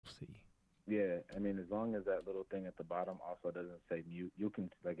Yeah, I mean, as long as that little thing at the bottom also doesn't say mute, you can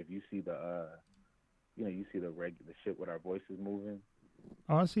like if you see the you see the shit with our voices moving.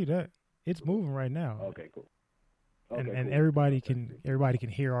 Oh, I see that. It's moving right now. Okay, cool. And Okay, cool. everybody can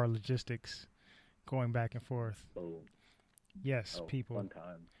hear our logistics going back and forth. Oh. Yes, people. Fun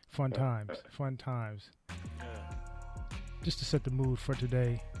times. Fun times. Just to set the mood for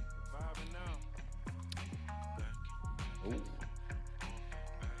today. Ooh.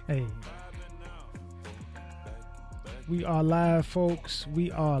 Hey. We are live, folks.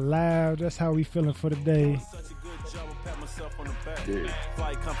 We are live. That's how we feeling for the day. In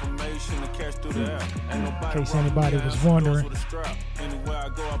case anybody was wondering. On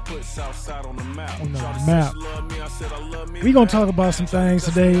the map. We gonna talk about some things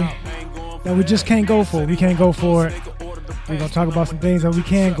today that we just can't go for. We can't go for it. We gonna talk about some things that we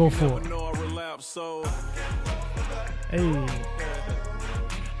can go for. Hey.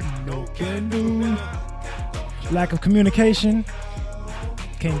 No can do. Lack of communication.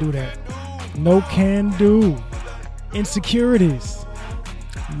 Can't do that. No can do. Insecurities.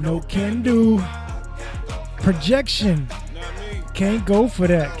 No can do. Projection. Can't go for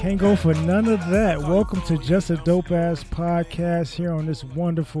that. Can't go for none of that. Welcome to Just a Dope Ass Podcast here on this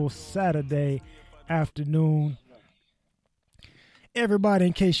wonderful Saturday afternoon. Everybody,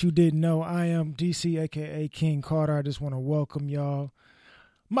 in case you didn't know, I am DC, aka King Carter. I just want to welcome y'all.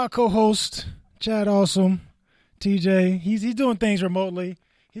 My co-host, Chad Awesome, TJ. He's doing things remotely.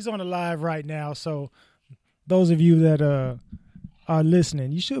 He's on the live right now, so those of you that are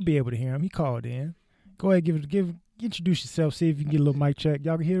listening, you should be able to hear him. He called in. Go ahead, introduce yourself. See if you can get a little mic check.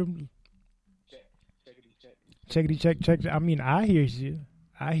 Y'all can hear him. Check. I mean, I hears you.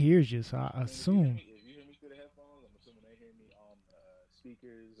 So I assume. If you hear me through the headphones, I'm assuming they hear me on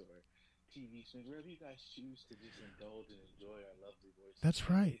speakers or TV screens, wherever you guys choose to just indulge and enjoy our lovely voices. That's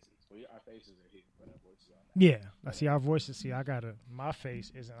right. Well, our faces are here, but our voices are not. Yeah, I see our voices. See, my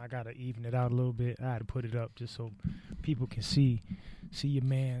face isn't. I gotta even it out a little bit. I had to put it up just so people can see your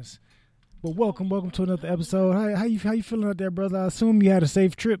man's. But welcome to another episode. How you feeling out there, brother? I assume you had a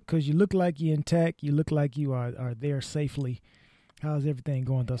safe trip because you look like you're intact. You look like you are there safely. How's everything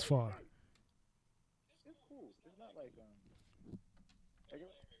going thus far? It's cool. It's not like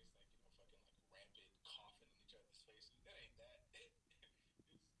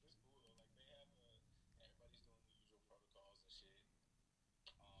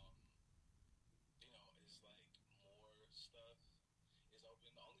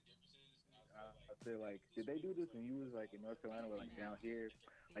I feel like, did they do this when you was like in North Carolina or like down here?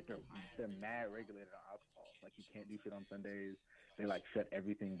 Like they're mad regulated on alcohol. Like you can't do shit on Sundays. They like shut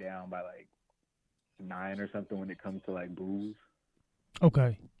everything down by like 9 or something when it comes to like booze.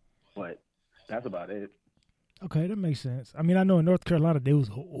 Okay. But that's about it. Okay, that makes sense. I mean, I know in North Carolina they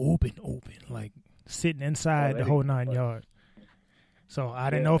was open, like sitting inside the whole 9 yards. So I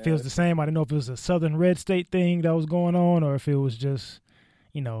didn't know if it was the same. I didn't know if it was a Southern red state thing that was going on or if it was just,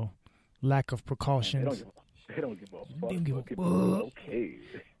 lack of precautions. They don't give a fuck. They don't give a fuck. Okay.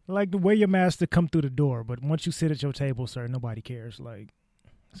 Like, wear your mask to come through the door, but once you sit at your table, sir, nobody cares. Like,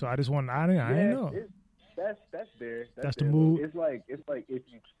 so I just want. I didn't know. That's there. That's the mood. It's like if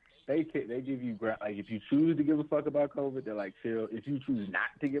you they give you like if you choose to give a fuck about COVID, they're like chill. If you choose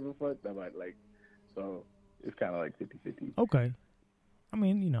not to give a fuck, they're like so it's kind of like 50-50. Okay. I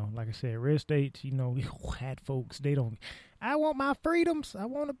mean, like I said, red states, had folks, they don't. I want my freedoms. I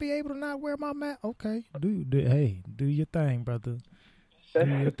want to be able to not wear my mask. Okay, do your thing, brother. Do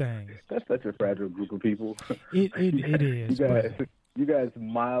your thing. That's such a fragile group of people. It is. You guys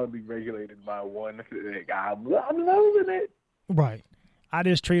mildly regulated by one thing. I'm losing it. Right. I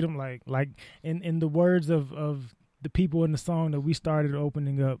just treat them like in the words of the people in the song that we started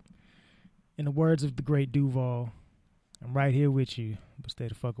opening up. In the words of the great Duval, I'm right here with you, but stay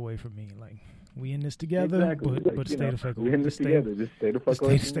the fuck away from me. Like, we in this together, exactly. but stay the fuck away. We in this together. Just stay the fuck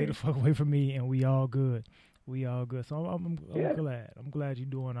away. Stay the fuck away from me, and we all good. We all good. So I'm glad. I'm glad you're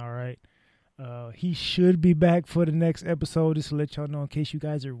doing all right. He should be back for the next episode, just to let y'all know in case you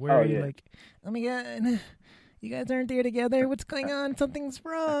guys are worried. Like, oh my god, you guys aren't there together. What's going on? Something's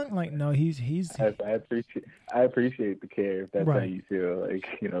wrong. Like, no, he's. I appreciate the care. If that's right. How you feel, like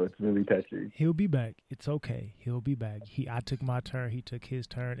it's really touching. He'll be back. It's okay. He'll be back. I took my turn. He took his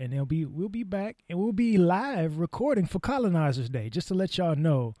turn, and we'll be back, and we'll be live recording for Colonizers Day. Just to let y'all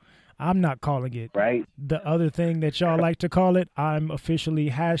know, I'm not calling it right. The other thing that y'all like to call it, I'm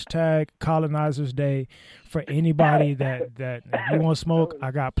officially #Colonizers Day for anybody that if you want to smoke, I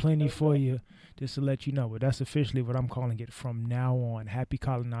got plenty for you. Just to let you know, but that's officially what I'm calling it from now on. Happy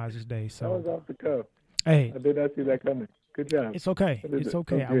Colonizers Day. So that was off the cuff. Hey, I did not see that coming. Good job. It's okay. It's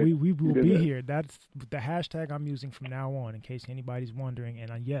okay. Okay. We will be here. That's the hashtag I'm using from now on, in case anybody's wondering.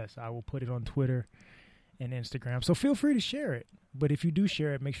 And yes, I will put it on Twitter and Instagram. So feel free to share it. But if you do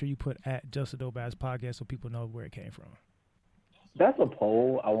share it, make sure you put at Just a Dope Ass Podcast so people know where it came from. That's a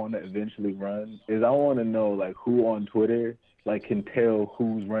poll I want to eventually run. Is I want to know like who on Twitter like can tell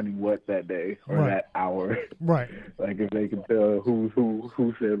who's running what that day or that hour. Right. Like if they can tell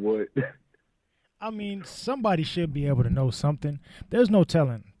who said what. I mean, somebody should be able to know something. There's no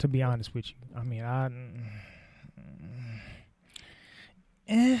telling, to be honest with you. I mean,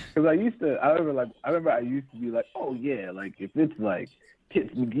 Because I remember I used to be like, oh yeah, like if it's like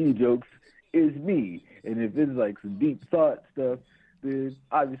Tits McGee jokes, it's me, and if it's like some deep thought stuff, then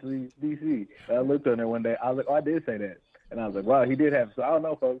obviously DC. And I looked on there one day, I was like, oh, I did say that, and I was like, wow, he did have. So I don't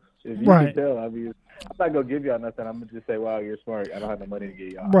know, folks. If you can tell, I mean, I'm not gonna give y'all nothing. I'm gonna just say, wow, you're smart. I don't have no money to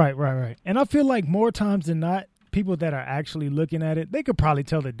give y'all. Right. And I feel like more times than not, people that are actually looking at it, they could probably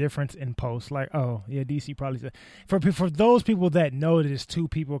tell the difference in posts. Like, oh, yeah, DC probably said. For those people that know that it's two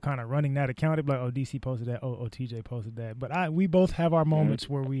people kind of running that account, they're like, oh, DC posted that. Oh, TJ posted that. But we both have our moments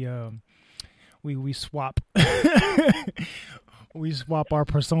where we swap. We swap our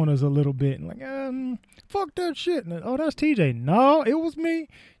personas a little bit. And like, fuck that shit. And, oh, that's TJ. No, it was me.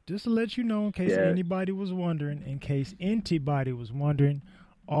 Just to let you know, in case anybody was wondering,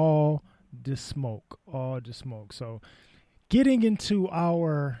 all the smoke. So getting into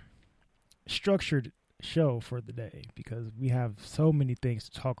our structured show for the day, because we have so many things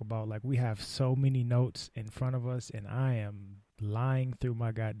to talk about. Like, we have so many notes in front of us, and I am lying through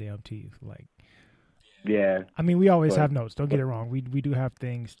my goddamn teeth. Like, yeah, I mean, we always have notes, don't get it wrong. We do have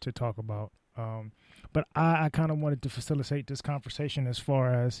things to talk about. But I kind of wanted to facilitate this conversation as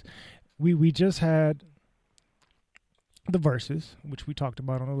far as we just had the verses, which we talked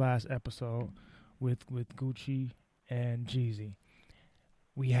about on the last episode with Gucci and Jeezy.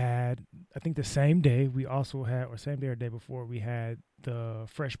 We had, I think the same day, we also had, or same day or day before, we had the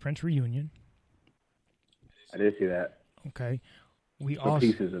Fresh Prince reunion. I did see that. Okay.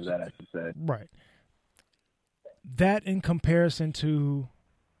 Pieces of that, I should say. Right. That in comparison to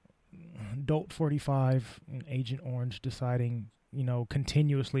Dope 45 and Agent Orange deciding,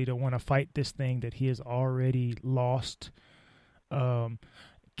 continuously to want to fight this thing that he has already lost.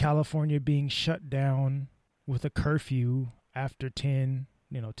 California being shut down with a curfew after 10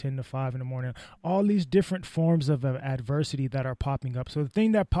 to 5 in the morning. All these different forms of adversity that are popping up. So the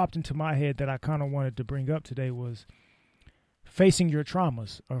thing that popped into my head that I kind of wanted to bring up today was facing your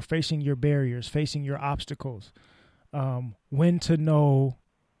traumas or facing your barriers, facing your obstacles. When to know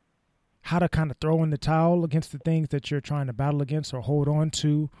how to kind of throw in the towel against the things that you're trying to battle against or hold on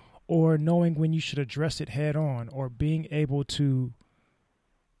to, or knowing when you should address it head on, or being able to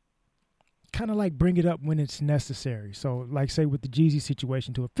kind of like bring it up when it's necessary. So like say with the Jeezy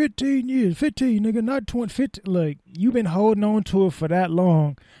situation to it, 15 years, 15 nigga, not 20, 50. Like, you've been holding on to it for that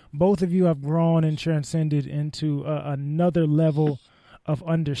long. Both of you have grown and transcended into another level of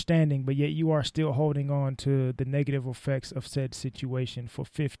understanding, but yet you are still holding on to the negative effects of said situation for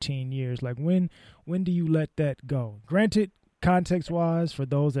 15 years. Like, when do you let that go? Granted, context-wise, for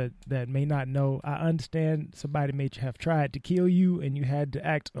those that may not know, I understand somebody may have tried to kill you and you had to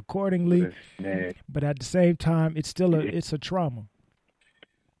act accordingly, but at the same time, it's still it's a trauma.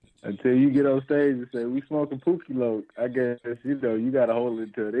 Until you get on stage and say, we smoking Pookie Loke, I guess, you got to hold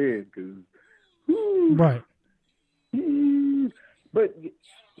it till then, because... Right. But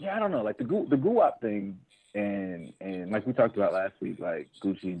yeah, I don't know. Like the Guwap thing, and like we talked about last week, like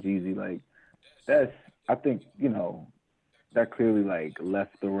Gucci and Jeezy, like that's, I think, that clearly like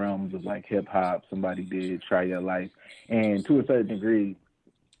left the realms of like hip hop. Somebody did try your life, and to a certain degree,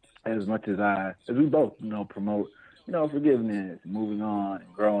 as much as we both promote forgiveness, moving on,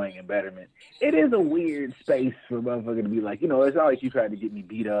 and growing and betterment. It is a weird space for a motherfucker to be like, it's not like you tried to get me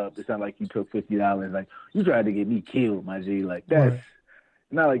beat up. It's not like you took $50. Like, you tried to get me killed, my G. Like, that's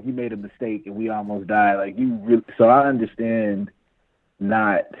not like you made a mistake and we almost died. Like, you really, so I understand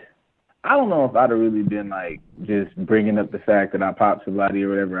I don't know if I'd have really been like just bringing up the fact that I popped somebody or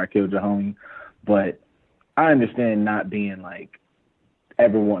whatever, I killed your homie. But I understand not being like,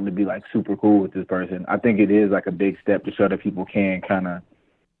 ever wanting to be like super cool with this person. I think it is like a big step to show that people can kind of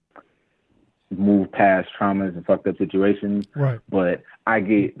move past traumas and fucked up situations. Right. But I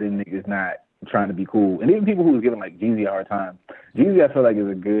get the niggas not trying to be cool. And even people who was giving like Jeezy a hard time. Jeezy, I feel like, is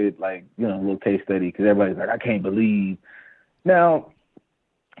a good like, little case study, because everybody's like, I can't believe. Now,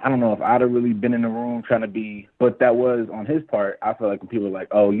 I don't know if I'd have really been in the room trying to be, but that was on his part. I feel like when people are like,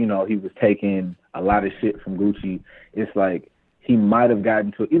 oh, he was taking a lot of shit from Gucci, it's like, he might have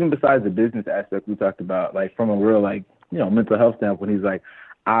gotten to, even besides the business aspect we talked about, like from a real like mental health standpoint. He's like,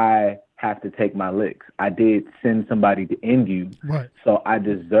 I have to take my licks. I did send somebody to end you, right? So I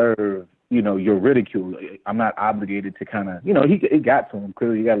deserve, your ridicule. I'm not obligated to kind of, it got to him.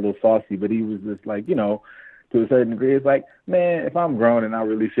 Clearly, he got a little saucy, but he was just like, to a certain degree, it's like, man, if I'm grown and I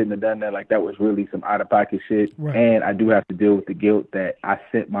really shouldn't have done that, like that was really some out of pocket shit. Right. And I do have to deal with the guilt that I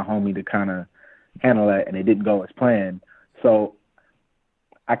sent my homie to kind of handle that, and it didn't go as planned. So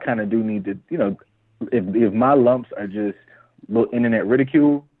I kind of do need to, if my lumps are just little internet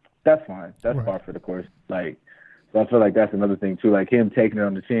ridicule, that's fine. That's right. par for the course. Like, so I feel like that's another thing too. Like him taking it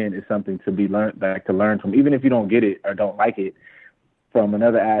on the chin is something to be learned, like to learn from, even if you don't get it or don't like it. From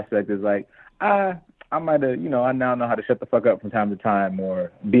another aspect is like, I might have, I now know how to shut the fuck up from time to time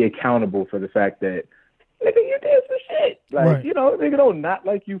or be accountable for the fact that, nigga, you did some shit. Like, right. Nigga don't not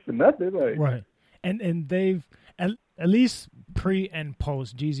like you for nothing. Like, right. And they've, at least pre and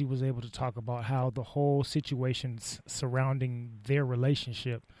post, Jeezy was able to talk about how the whole situations surrounding their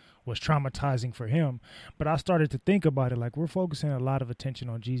relationship was traumatizing for him. But I started to think about it, like we're focusing a lot of attention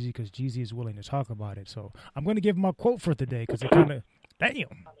on Jeezy because Jeezy is willing to talk about it. So I'm going to give my quote for the day because it kind of,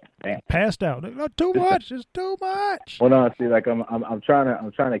 damn. Passed out. Not too much. It's too much. Well, no, see, like I'm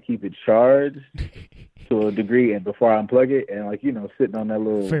trying to keep it charged to a degree, and before I unplug it, and like sitting on that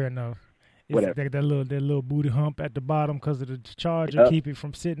little. Fair enough. Whatever. That little booty hump at the bottom because of the charger, keep it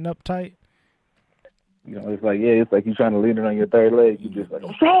from sitting up tight. It's like you're trying to lean it on your third leg. You just like,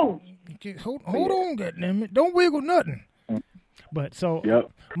 hold on, goddammit, don't wiggle nothing. But so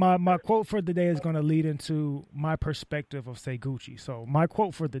my quote for the day is going to lead into my perspective of, say, Gucci. So my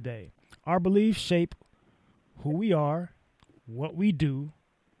quote for the day: our beliefs shape who we are, what we do.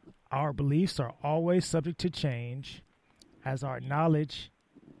 Our beliefs are always subject to change as our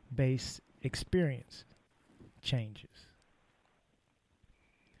knowledge-based experience changes.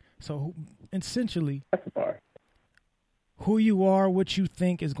 So essentially, who you are, what you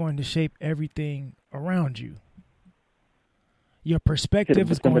think is going to shape everything around you. Your perspective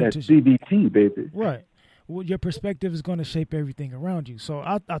is going to CBT, baby. Right. Well, your perspective is going to shape everything around you. So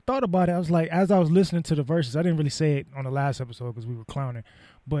I thought about it. I was like, as I was listening to the verses, I didn't really say it on the last episode because we were clowning,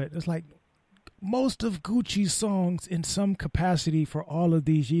 but it's like most of Gucci's songs in some capacity for all of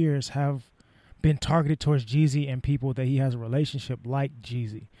these years have been targeted towards Jeezy and people that he has a relationship like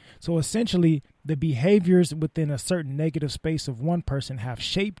Jeezy. So essentially, the behaviors within a certain negative space of one person have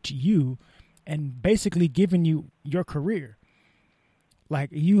shaped you and basically given you your career. Like,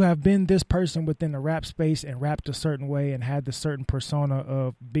 you have been this person within the rap space and rapped a certain way and had the certain persona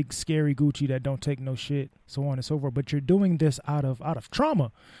of big, scary Gucci that don't take no shit, so on and so forth. But you're doing this out of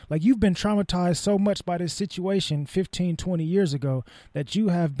trauma. Like, you've been traumatized so much by this situation 15, 20 years ago that you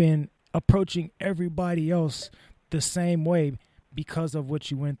have been approaching everybody else the same way because of what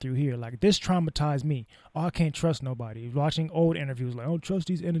you went through here. Like, this traumatized me. Oh, I can't trust nobody. Watching old interviews, like, I don't trust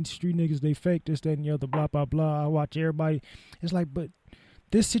these industry niggas. They fake this, that, and the other, blah, blah, blah. I watch everybody. It's like, but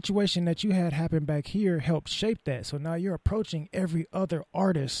this situation that you had happen back here helped shape that. So now you're approaching every other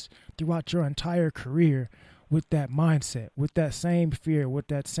artist throughout your entire career with that mindset, with that same fear, with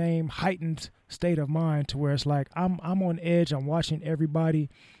that same heightened state of mind to where it's like, I'm on edge. I'm watching everybody.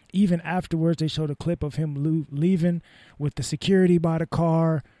 Even afterwards, they showed a clip of him leaving with the security by the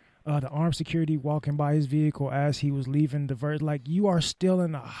car, the armed security walking by his vehicle as he was leaving the verse. Like, you are still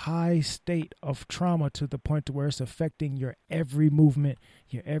in a high state of trauma to the point to where it's affecting your every movement,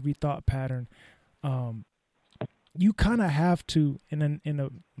 your every thought pattern. You kind of have to, in a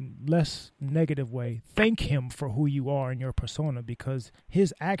less negative way, thank him for who you are and your persona, because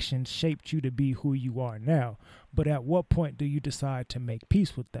his actions shaped you to be who you are now. But at what point do you decide to make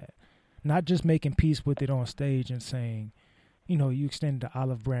peace with that? Not just making peace with it on stage and saying, you extend the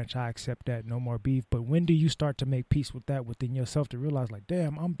olive branch, I accept that, no more beef. But when do you start to make peace with that within yourself to realize, like,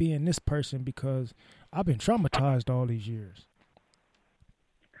 damn, I'm being this person because I've been traumatized all these years?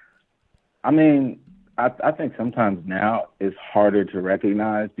 I mean, I think sometimes now it's harder to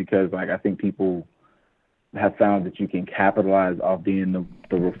recognize because, like, I think people have found that you can capitalize off being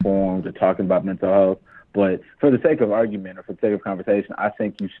the reformed or talking about mental health. But for the sake of argument or for the sake of conversation, I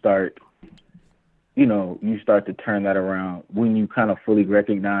think you start to turn that around when you kind of fully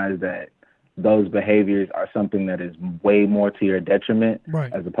recognize that those behaviors are something that is way more to your detriment,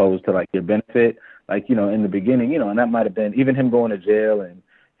 right, as opposed to, like, your benefit. Like, in the beginning, and that might have been even him going to jail and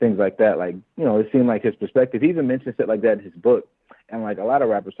things like that. Like, it seemed like his perspective, he even mentions it like that in his book. And, like, a lot of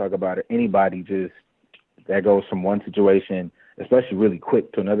rappers talk about it. Anybody just that goes from one situation, especially really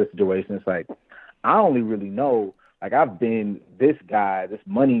quick, to another situation. It's like, I only really know, like, I've been this guy, this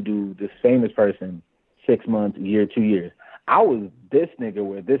money dude, this famous person 6 months, a year, 2 years. I was this nigga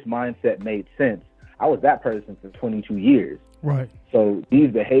where this mindset made sense. I was that person for 22 years. Right. So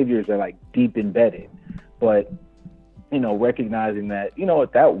these behaviors are like deep embedded. But, you know, recognizing that, you know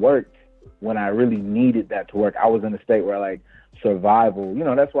what, that worked when I really needed that to work. I was in a state where like survival, you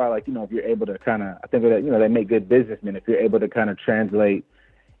know, that's why like, you know, if you're able to kind of, I think that, you know, they make good businessmen if you're able to kind of translate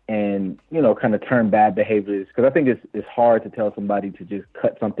and, you know, kind of turn bad behaviors. Because I think it's hard to tell somebody to just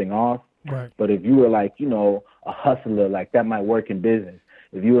cut something off. Right. But if you were like, you know, a hustler, like that might work in business.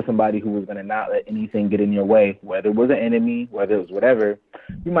 If you were somebody who was going to not let anything get in your way, whether it was an enemy, whether it was whatever,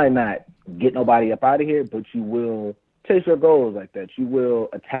 you might not get nobody up out of here, but you will chase your goals like that. You will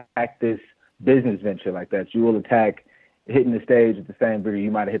attack this business venture like that. You will attack hitting the stage at the same vigor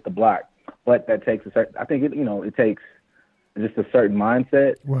you might have hit the block. But that takes a certain, I think it, you know, it takes just a certain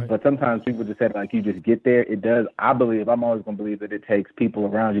mindset. Right. But sometimes people just say like you just get there. It does. I'm always going to believe that it takes people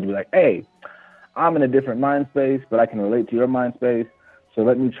around you to be like, hey, I'm in a different mind space, but I can relate to your mind space. So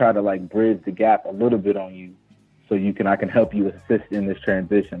let me try to like bridge the gap a little bit on you so I can help you assist in this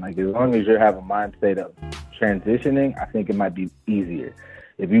transition. Like as long as you have a mind state of transitioning, I think it might be easier.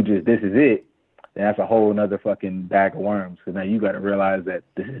 If you just, this is it, then that's a whole nother fucking bag of worms. So now you got to realize that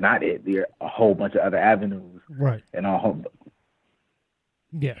this is not it. There are a whole bunch of other avenues. Right. And a whole.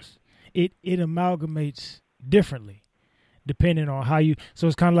 Yes. It amalgamates differently. Depending on how you, so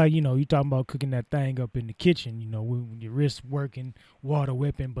it's kind of like, you know, you talking about cooking that thing up in the kitchen, you know, when your wrist working, water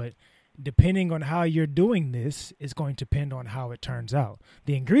whipping, but depending on how you're doing this, it's going to depend on how it turns out.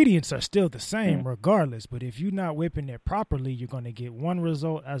 The ingredients are still the same regardless, but if you're not whipping it properly, you're going to get one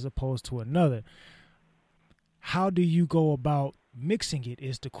result as opposed to another. How do you go about mixing it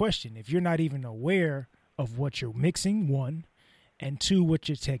is the question. If you're not even aware of what you're mixing, one, and two, what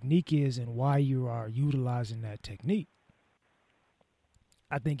your technique is and why you are utilizing that technique,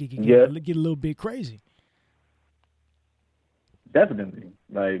 I think it can get a little bit crazy. Definitely.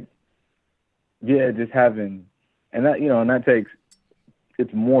 Like, yeah, just having, and that, you know, and that takes,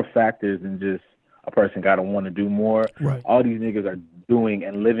 it's more factors than just a person got to want to do more. Right. All these niggas are doing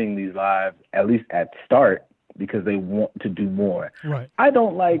and living these lives, at least at start, because they want to do more. Right. I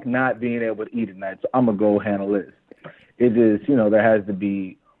don't like not being able to eat at night, so I'm going to go handle this. It just, you know, there has to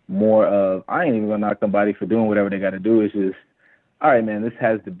be more of, I ain't even going to knock somebody for doing whatever they got to do. It's just, all right, man, this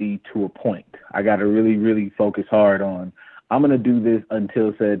has to be to a point. I got to really, really focus hard on, I'm going to do this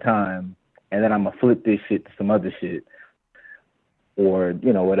until said time, and then I'm going to flip this shit to some other shit or,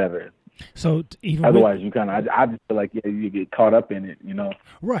 you know, whatever. So even otherwise, you kind of, I just feel like, yeah, you get caught up in it, you know?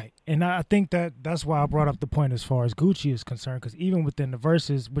 Right. And I think that's why I brought up the point as far as Gucci is concerned, because even within the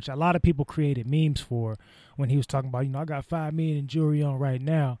verses, which a lot of people created memes for when he was talking about, you know, I got 5 million in jewelry on right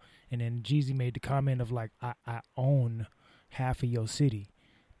now. And then Jeezy made the comment of like, I own half of your city,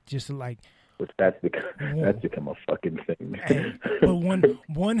 just like, which that's become a fucking thing.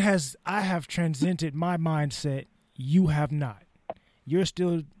 But I have transcended my mindset. You have not. You're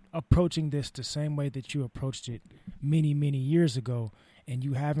still approaching this the same way that you approached it many, many years ago, and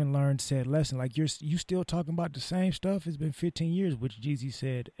you haven't learned said lesson. Like you still talking about the same stuff. It's been 15 years, which Jeezy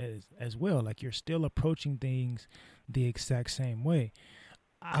said as well. Like you're still approaching things the exact same way.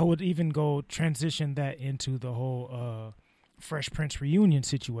 I would even go transition that into the whole Fresh Prince reunion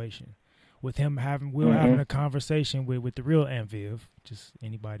situation with him having a conversation with the real Aunt Viv. Just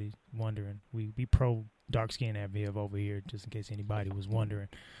anybody wondering, we pro dark skinned Aunt Viv over here, just in case anybody was wondering.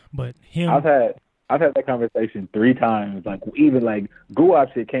 But him, I've had that conversation 3 times. Like even like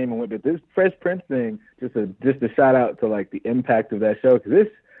Guwap shit came and went, but this Fresh Prince thing, just a shout out to like the impact of that show, because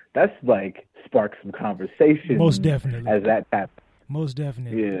that's like sparked some conversation. Most definitely, as that happened. Most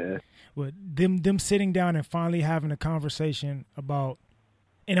definitely, yeah. But them sitting down and finally having a conversation about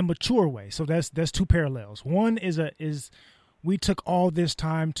in a mature way. So that's 2 parallels. One is we took all this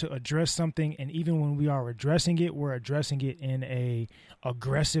time to address something, and even when we are addressing it, we're addressing it in a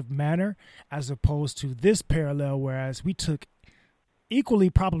aggressive manner, as opposed to this parallel, whereas we took equally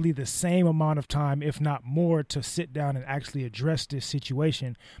probably the same amount of time, if not more, to sit down and actually address this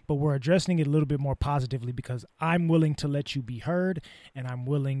situation, but we're addressing it a little bit more positively because I'm willing to let you be heard, and I'm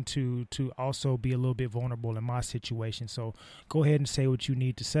willing to also be a little bit vulnerable in my situation. So go ahead and say what you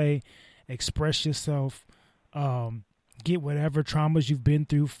need to say, express yourself, get whatever traumas you've been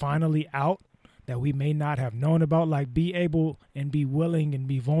through finally out that we may not have known about. Like, be able and be willing and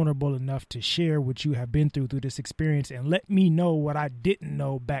be vulnerable enough to share what you have been through this experience, and let me know what I didn't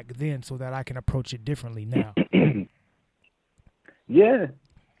know back then so that I can approach it differently now. Yeah,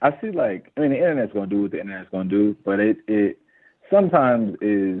 I see. Like, I mean, the internet's going to do what the internet's going to do, but it sometimes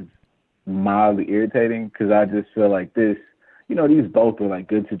is mildly irritating because I just feel like this, you know, these both are like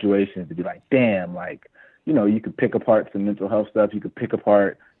good situations to be like, damn, like, you know, you could pick apart some mental health stuff. You could pick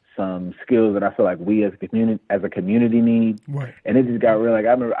apart some skills that I feel like we as a community need. Right. And it just got real. Like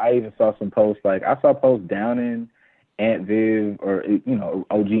I remember I even saw some posts, like I saw posts down in Aunt Viv or, you know,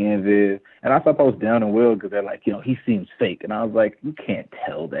 OG Aunt Viv, and I saw posts down in Will because they're like, you know, he seems fake. And I was like, you can't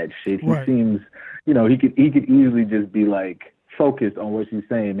tell that shit. He seems, you know, he could easily just be like focused on what she's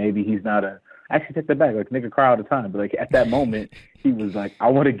saying. Maybe he's not actually take that back, like nigga cry all the time. But like at that moment, he was like, I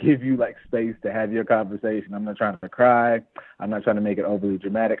want to give you like space to have your conversation. I'm not trying to cry. I'm not trying to make it overly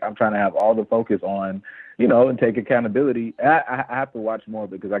dramatic. I'm trying to have all the focus on, you know, and take accountability. I have to watch more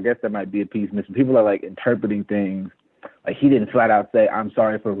because I guess there might be a piece missing. People are like interpreting things. Like he didn't flat out say, I'm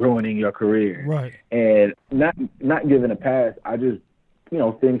sorry for ruining your career. Right. And not given a pass. I just, you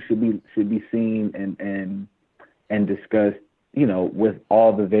know, things should be seen and discussed, you know, with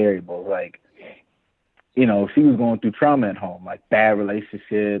all the variables. Like, you know, she was going through trauma at home, like bad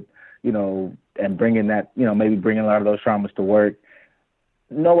relationship, you know, and bringing that, you know, maybe bringing a lot of those traumas to work.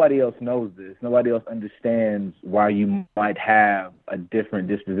 Nobody else knows this. Nobody else understands why you might have a different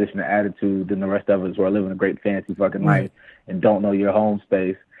disposition or attitude than the rest of us who are living a great fancy fucking life and don't know your home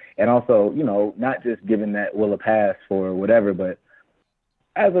space. And also, you know, not just giving that Will a pass for whatever, but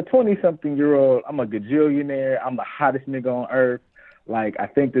as a 20-something-year-old, I'm a gajillionaire. I'm the hottest nigga on earth. Like, I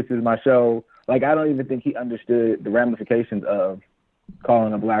think this is my show. Like, I don't even think he understood the ramifications of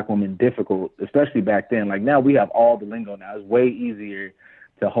calling a black woman difficult, especially back then. Like, now we have all the lingo now. It's way easier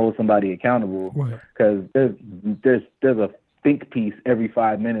to hold somebody accountable because there's a think piece every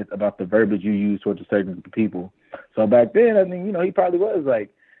 5 minutes about the verbiage you use towards a certain group of people. So back then, I mean, you know, he probably was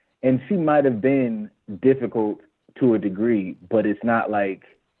like, and she might have been difficult to a degree, but it's not like,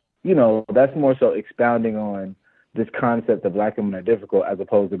 you know, that's more so expounding on this concept of black women are difficult as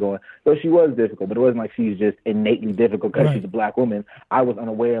opposed to going, so she was difficult, but it wasn't like she's just innately difficult because she's a black woman. I was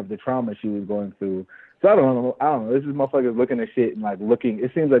unaware of the trauma she was going through. So I don't know. This is motherfuckers looking at shit and like looking.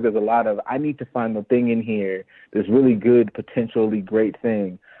 It seems like there's a lot of, I need to find the thing in here, this really good, potentially great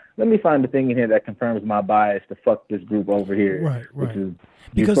thing. Let me find the thing in here that confirms my bias to fuck this group over here. Right. Which is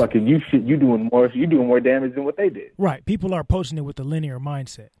because you doing more damage than what they did. Right. People are approaching it with a linear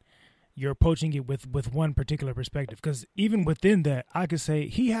mindset. You're approaching it with one particular perspective. Because even within that, I could say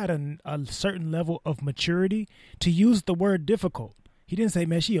he had a certain level of maturity to use the word difficult. He didn't say,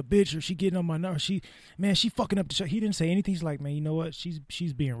 man, she a bitch or she getting on my nerves. She fucking up the show. He didn't say anything. He's like, man, you know what?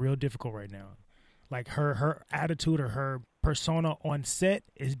 She's being real difficult right now. Like her attitude or her persona on set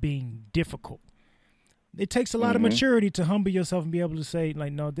is being difficult. It takes a lot of maturity to humble yourself and be able to say,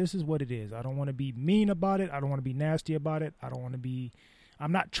 like, no, this is what it is. I don't want to be mean about it. I don't want to be nasty about it.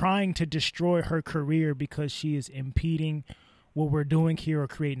 I'm not trying to destroy her career because she is impeding what we're doing here or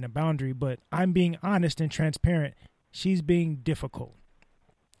creating a boundary, but I'm being honest and transparent. She's being difficult.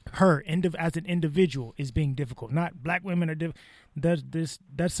 Her as an individual is being difficult. Not black women are difficult.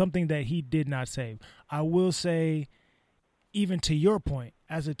 That's something that he did not say. I will say, even to your point,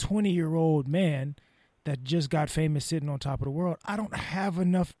 as a 20-year-old man that just got famous sitting on top of the world, I don't have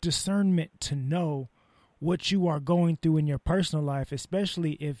enough discernment to know what you are going through in your personal life,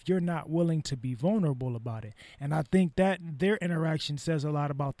 especially if you're not willing to be vulnerable about it. And I think that their interaction says a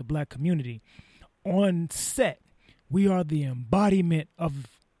lot about the black community. On set, we are the embodiment of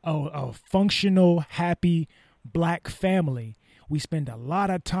a functional, happy black family. We spend a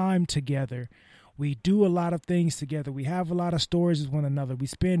lot of time together. We do a lot of things together. We have a lot of stories with one another. We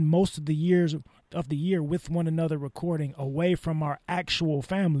spend most of the year with one another recording away from our actual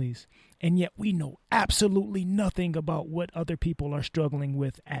families. And yet we know absolutely nothing about what other people are struggling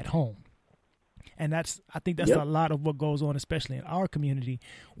with at home. And I think that's a lot of what goes on, especially in our community.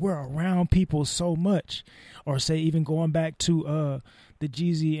 We're around people so much. Or say even going back to the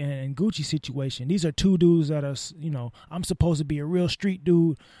Jeezy and Gucci situation. These are two dudes that are, you know, I'm supposed to be a real street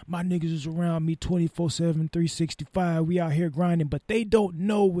dude. My niggas is around me 24/7, 365. We out here grinding, but they don't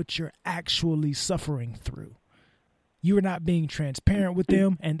know what you're actually suffering through. You are not being transparent with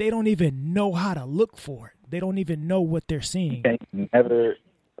them, and they don't even know how to look for it. They don't even know what they're seeing. You can't never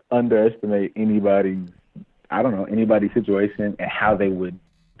underestimate anybody's situation and how they would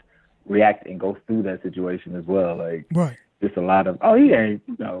react and go through that situation as well. Like, just a lot of, oh, he ain't,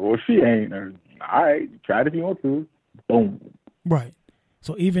 or she ain't, or all right, try it if you want to. Boom. Right.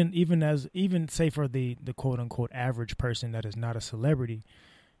 So even say for the quote unquote average person that is not a celebrity,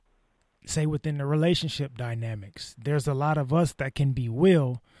 say within the relationship dynamics, there's a lot of us that can be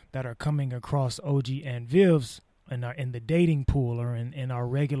Will that are coming across OG and Viv's in the dating pool or in our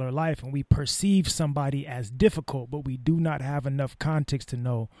regular life, and we perceive somebody as difficult, but we do not have enough context to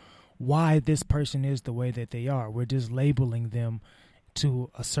know why this person is the way that they are. We're just labeling them to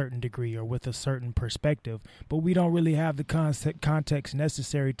a certain degree or with a certain perspective, but we don't really have the context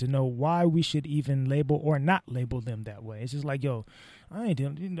necessary to know why we should even label or not label them that way. It's just like, yo, I ain't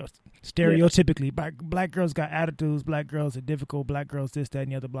doing, stereotypically, black girls got attitudes, black girls are difficult, black girls this, that,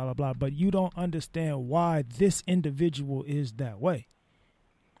 and the other, blah, blah, blah. But you don't understand why this individual is that way.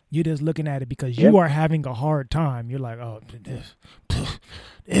 You're just looking at it because you are having a hard time. You're like, oh, this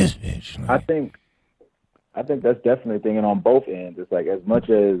bitch. Like, I think that's definitely a thing, and on both ends. It's like, as much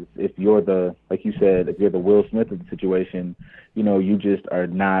as if you're the, like you said, if you're the Will Smith of the situation, you just are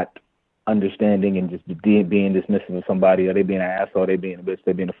not understanding and just being dismissive of somebody, or they being an asshole, they being a bitch,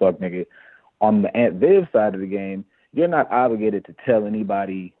 they being a fuck nigga. On the Aunt Viv side of the game, you're not obligated to tell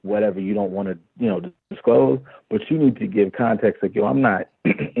anybody whatever you don't want to, disclose, but you need to give context. Like, yo, I'm not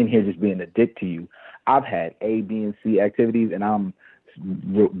in here just being a dick to you. I've had A, B, and C activities, and I'm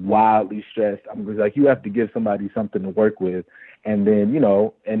wildly stressed. I'm just like, you have to give somebody something to work with, and then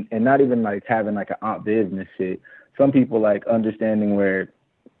and not even like having like an Aunt Viv and shit. Some people like understanding where,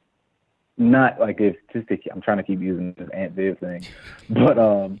 not like, if just to, I'm trying to keep using this Aunt Viv thing, but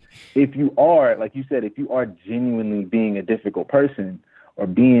if you are, like you said, if you are genuinely being a difficult person or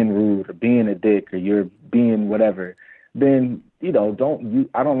being rude or being a dick or you're being whatever, then I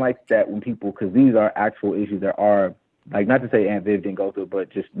don't like that when people, because these are actual issues that are, like, not to say Aunt Viv didn't go through it, but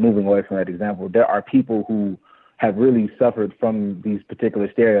just moving away from that example, there are people who have really suffered from these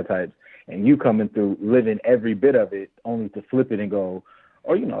particular stereotypes, and you coming through living every bit of it only to flip it and go,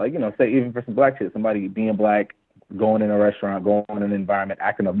 or, say even for some black shit, somebody being black, going in a restaurant, going in an environment,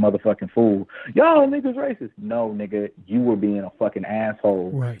 acting a motherfucking fool. Yo, niggas racist. No, nigga, you were being a fucking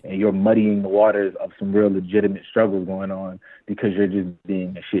asshole, right, and you're muddying the waters of some real legitimate struggles going on because you're just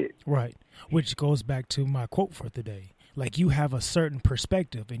being a shit. Right, which goes back to my quote for today. Like, you have a certain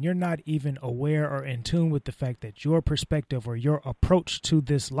perspective, and you're not even aware or in tune with the fact that your perspective or your approach to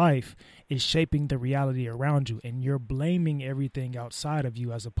this life is shaping the reality around you, and you're blaming everything outside of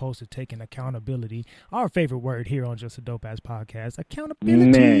you as opposed to taking accountability. Our favorite word here on Just a Dope Ass Podcast,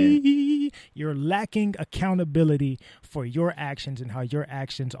 accountability. Man. You're lacking accountability for your actions and how your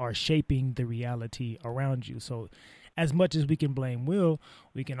actions are shaping the reality around you. So as much as we can blame Will,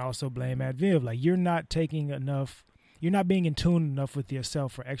 we can also blame Aunt Viv. Like, you're not being in tune enough with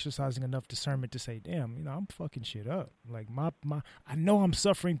yourself or exercising enough discernment to say, damn, I'm fucking shit up. Like, I know I'm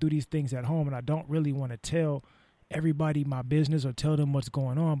suffering through these things at home, and I don't really want to tell everybody my business or tell them what's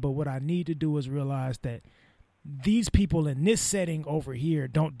going on. But what I need to do is realize that these people in this setting over here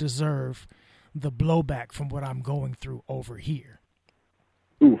don't deserve the blowback from what I'm going through over here.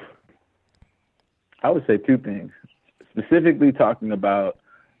 Oof. I would say two things. Specifically talking about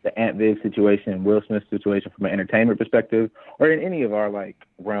the Aunt Viv situation and Will Smith situation from an entertainment perspective, or in any of our like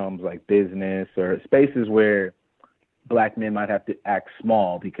realms, like business or spaces where black men might have to act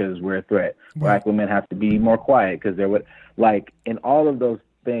small because we're a threat. Right. Black women have to be more quiet because they're what, like, in all of those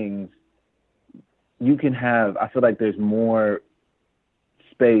things, you can have, I feel like there's more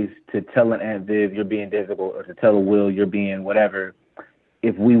space to tell an Aunt Viv you're being difficult, or to tell a Will you're being whatever,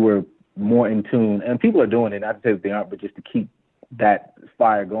 if we were more in tune. And people are doing it, not to say that they aren't, but just to keep that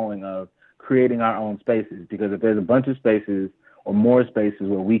fire going of creating our own spaces. Because if there's a bunch of spaces or more spaces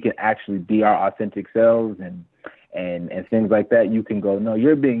where we can actually be our authentic selves and things like that, you can go, no,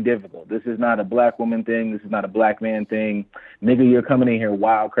 you're being difficult. This is not a black woman thing. This is not a black man thing. Nigga, you're coming in here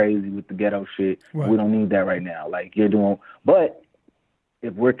wild crazy with the ghetto shit. Right. We don't need that right now. Like, you're doing, but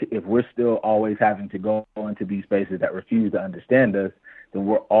if we're still always having to go into these spaces that refuse to understand us, then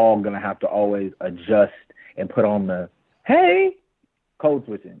we're all going to have to always adjust and put on the, hey, code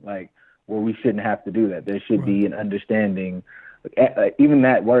switching, like, where we shouldn't have to do that. There should be an understanding. Even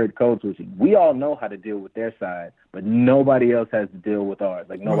that word, code switching, we all know how to deal with their side, but nobody else has to deal with ours.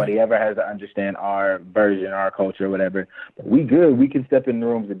 Like, nobody ever has to understand our version, our culture, whatever. But we good. We can step in the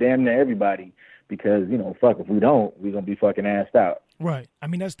rooms with damn near everybody because, fuck, if we don't, we're going to be fucking assed out. Right. I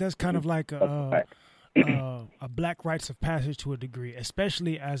mean, that's kind of like a black rites of passage to a degree,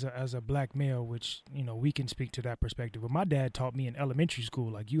 especially as a black male, which, we can speak to that perspective. But my dad taught me in elementary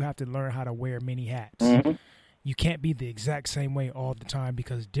school, like, you have to learn how to wear many hats. Mm-hmm. You can't be the exact same way all the time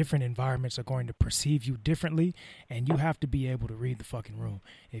because different environments are going to perceive you differently, and you have to be able to read the fucking room.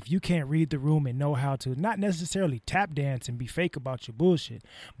 If you can't read the room and know how to not necessarily tap dance and be fake about your bullshit,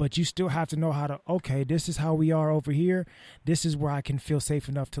 but you still have to know how to, okay, this is how we are over here. This is where I can feel safe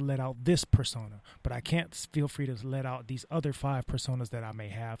enough to let out this persona, but I can't feel free to let out these other 5 personas that I may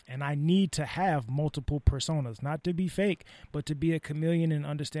have. And I need to have multiple personas, not to be fake, but to be a chameleon and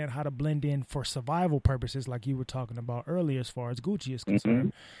understand how to blend in for survival purposes, like you were talking about earlier as far as Gucci is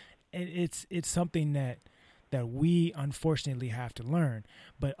concerned. Mm-hmm. And it's something that that we unfortunately have to learn.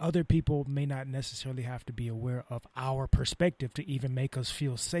 But other people may not necessarily have to be aware of our perspective to even make us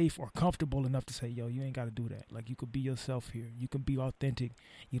feel safe or comfortable enough to say, yo, you ain't got to do that. Like, you could be yourself here. You can be authentic.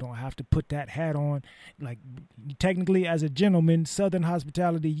 You don't have to put that hat on. Like, technically, as a gentleman, Southern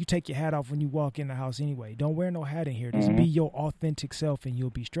hospitality, you take your hat off when you walk in the house anyway. Don't wear no hat in here. Just be your authentic self and you'll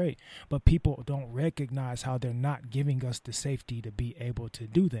be straight. But people don't recognize how they're not giving us the safety to be able to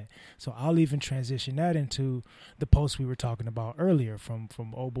do that. So I'll even transition that into the post we were talking about earlier from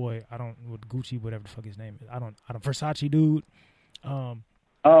oh boy, with Gucci, whatever the fuck his name is. I don't Versace dude. Yeah.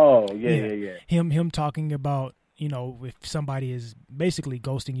 Him talking about, you know, if somebody is basically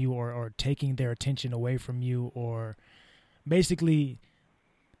ghosting you or taking their attention away from you, or basically,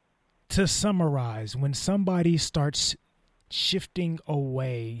 to summarize, when somebody starts shifting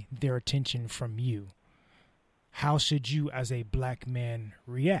away their attention from you, how should you as a black man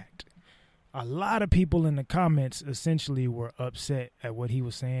react? A lot of people in the comments essentially were upset at what he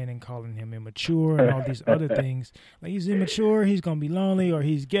was saying and calling him immature and all these other things. Like, he's immature, he's going to be lonely, or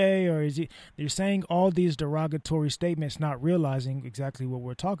he's gay, or is he? They're saying all these derogatory statements, not realizing exactly what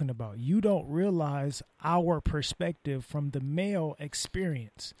we're talking about. You don't realize our perspective from the male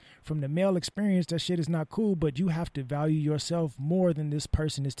experience. From the male experience, that shit is not cool, but you have to value yourself more than this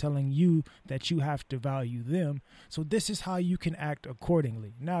person is telling you that you have to value them. So this is how you can act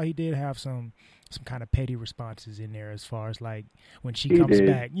accordingly. Now, he did have some kind of petty responses in there, as far as like when she comes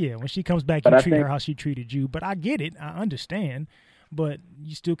back. Yeah, when she comes back, you treat her how she treated you. But I get it. I understand. But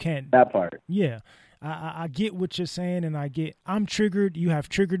you still can't. That part. Yeah. I get what you're saying, and I'm triggered. You have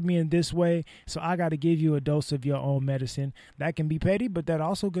triggered me in this way, so I got to give you a dose of your own medicine. That can be petty, but that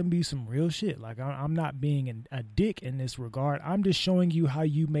also can be some real shit. Like, I'm not being a dick in this regard. I'm just showing you how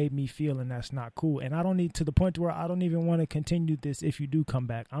you made me feel, and that's not cool. And I don't need, to the point where I don't even want to continue this if you do come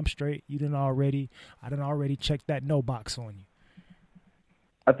back. I'm straight. I done already checked that no box on you.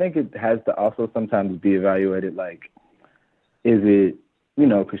 I think it has to also sometimes be evaluated, like, is it, you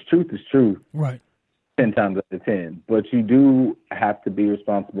know, because truth is truth. Right. 10 times out of 10, but you do have to be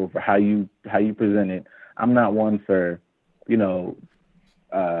responsible for how you present it. I'm not one for, you know,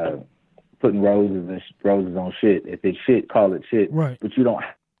 putting roses on shit. If it's shit, call it shit. Right. But you don't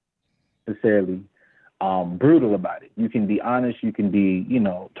necessarily brutal about it. You can be honest. You can be, you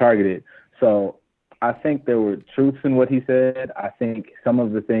know, targeted. So I think there were truths in what he said. I think some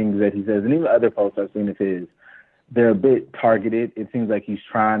of the things that he says, and even other posts I've seen of his, they're a bit targeted. It seems like he's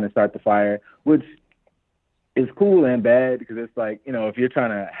trying to start the fire, which is cool and bad, because it's like, you know, if you're trying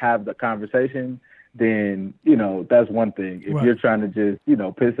to have the conversation, then, you know, that's one thing. If you're trying to just, you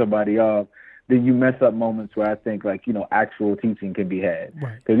know, piss somebody off, then you mess up moments where I think, like, you know, actual teaching can be had.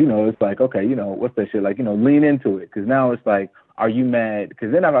 Because, you know, it's like, okay, you know, what's that shit? Like, you know, lean into it. Because now it's like, are you mad?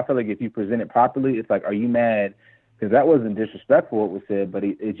 Because then I feel like if you present it properly, it's like, are you mad? Because that wasn't disrespectful what was said, but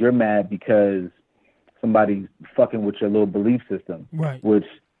you're mad because somebody's fucking with your little belief system. Right. Which,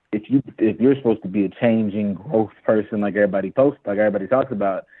 if you're supposed to be a changing growth person, like everybody talks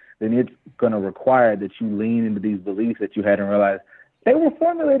about, then it's going to require that you lean into these beliefs that you hadn't realized they were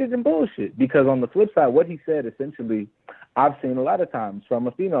formulated in bullshit. Because on the flip side, what he said, essentially, I've seen a lot of times from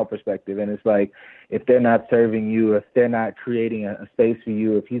a female perspective, and it's like, if they're not serving you, if they're not creating a space for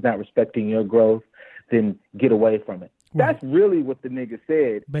you, if he's not respecting your growth, then get away from it. Right. That's really what the nigga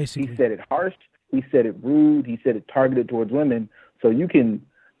said. Basically. He said it harsh. He said it rude. He said it targeted towards women. So you can...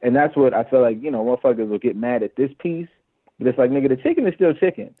 And that's what I feel like, you know, motherfuckers will get mad at this piece. But it's like, nigga, the chicken is still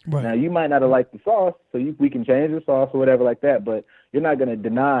chicken. Right. Now, you might not have liked the sauce, so we can change the sauce or whatever like that, but you're not going to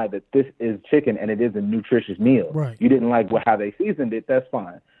deny that this is chicken and it is a nutritious meal. Right. You didn't like how they seasoned it, that's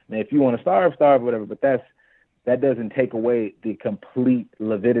fine. Now, if you want to starve, whatever, but that doesn't take away the complete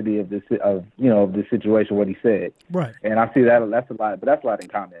lividity of this situation, what he said. Right. And I see that's a lot, but that's a lot in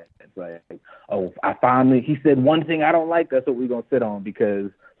comments. It's like, oh, he said one thing I don't like, that's what we're going to sit on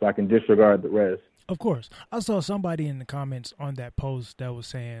so I can disregard the rest. Of course. I saw somebody in the comments on that post that was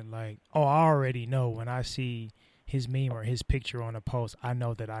saying, like, oh, I already know when I see his meme or his picture on a post, I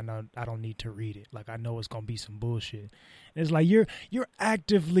know I don't need to read it. Like, I know it's going to be some bullshit. And it's like you're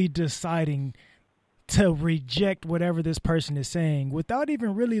actively deciding to reject whatever this person is saying without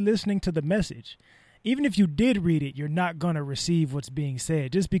even really listening to the message. Even if you did read it, you're not going to receive what's being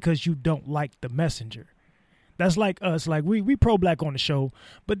said just because you don't like the messenger. That's like us. Like, we pro-black on the show,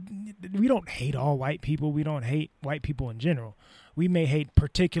 but we don't hate all white people. We don't hate white people in general. We may hate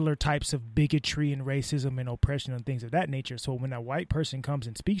particular types of bigotry and racism and oppression and things of that nature. So when a white person comes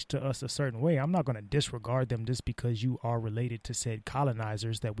and speaks to us a certain way, I'm not going to disregard them just because you are related to said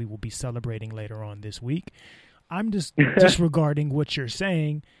colonizers that we will be celebrating later on this week. I'm just disregarding what you're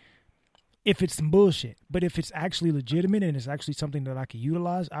saying if it's some bullshit. But if it's actually legitimate and it's actually something that I can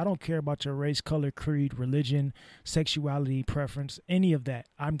utilize, I don't care about your race, color, creed, religion, sexuality, preference, any of that.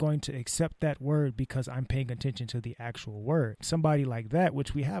 I'm going to accept that word because I'm paying attention to the actual word. Somebody like that,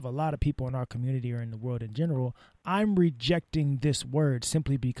 which we have a lot of people in our community or in the world in general, I'm rejecting this word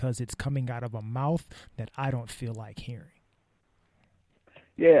simply because it's coming out of a mouth that I don't feel like hearing.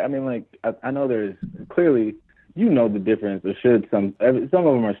 Yeah, I mean, like, I know there's clearly, you know, the difference, or should some of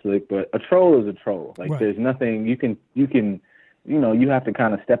them are slick, but a troll is a troll. Like, There's nothing you can, you know, you have to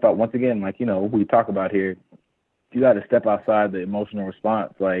kind of step out. Once again, like, you know, we talk about here, you got to step outside the emotional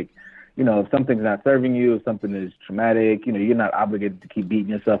response. Like, you know, if something's not serving you, if something is traumatic, you know, you're not obligated to keep beating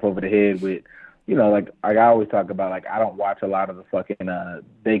yourself over the head with, you know, like I always talk about, like, I don't watch a lot of the fucking,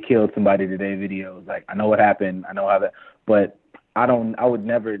 they killed somebody today videos. Like, I know what happened. I know how that, but I would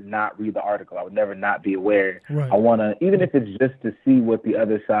never not read the article. I would never not be aware. Right. I want to, even if it's just to see what the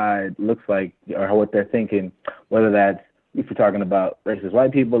other side looks like or what they're thinking, whether that's, if you're talking about racist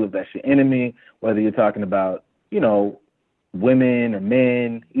white people, if that's your enemy, whether you're talking about, you know, women or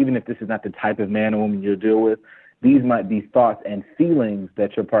men, even if this is not the type of man or woman you'll deal with, these might be thoughts and feelings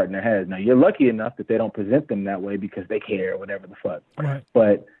that your partner has. Now, you're lucky enough that they don't present them that way because they care or whatever the fuck. Right.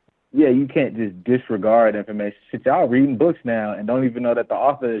 But yeah, you can't just disregard information. Shit, y'all reading books now and don't even know that the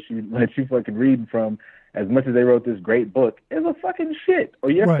author that you fucking reading from, as much as they wrote this great book, is a fucking shit.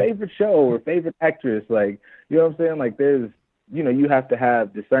 Or your favorite show or favorite actress. Like, you know what I'm saying? Like, there's, you know, you have to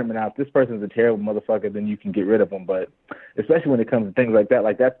have discernment out. If this person's a terrible motherfucker, then you can get rid of them. But especially when it comes to things like that,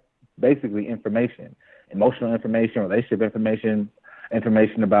 like, that's basically information. Emotional information, relationship information,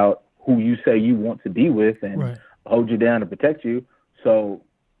 information about who you say you want to be with and hold you down to protect you. So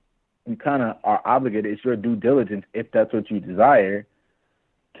you kind of are obligated, it's your due diligence, if that's what you desire,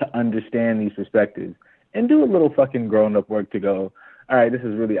 to understand these perspectives and do a little fucking grown-up work to go, all right, this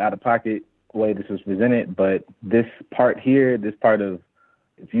is really out of pocket way this was presented, but this part here, this part of,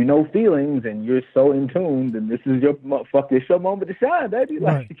 if you know feelings and you're so in tune, then this is your moment to shine, baby.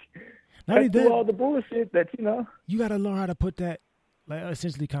 Like, cut through all the bullshit that, you know. You got to learn how to put that, like,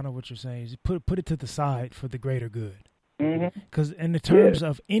 essentially kind of what you're saying is put it to the side for the greater good. Because in the terms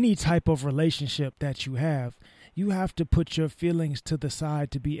of any type of relationship that you have to put your feelings to the side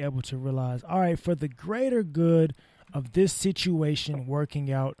to be able to realize, all right, for the greater good of this situation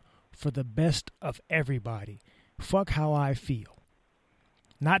working out for the best of everybody, fuck how I feel.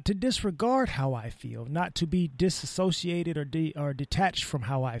 Not to disregard how I feel, not to be disassociated or detached from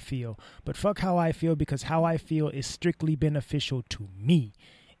how I feel, but fuck how I feel because how I feel is strictly beneficial to me.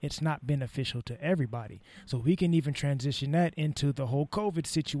 It's not beneficial to everybody. So we can even transition that into the whole COVID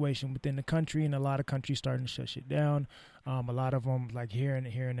situation within the country, and a lot of countries starting to shut shit down. A lot of them, like here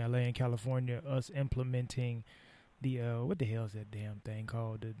in LA and California, us implementing the what the hell is that damn thing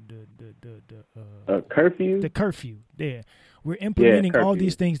called? The curfew. The curfew. There, we're implementing all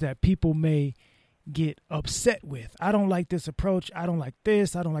these things that people may get upset with. I don't like this approach. I don't like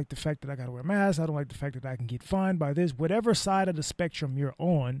this. I don't like the fact that I got to wear a mask. I don't like the fact that I can get fined by this. Whatever side of the spectrum you're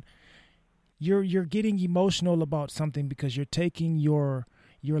on, you're getting emotional about something because you're taking your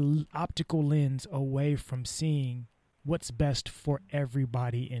optical lens away from seeing what's best for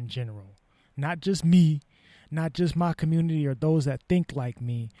everybody in general. Not just me, not just my community or those that think like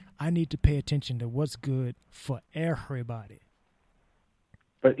me. I need to pay attention to what's good for everybody.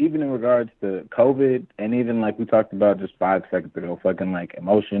 But even in regards to COVID, and even like we talked about just 5 seconds ago, fucking like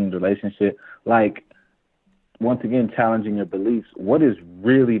emotions, relationship, like, once again, challenging your beliefs. What is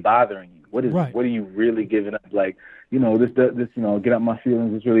really bothering you? What are you really giving up? Like, you know, this, you know, get out my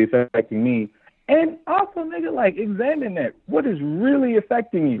feelings is really affecting me. And also, nigga, like, examine that. What is really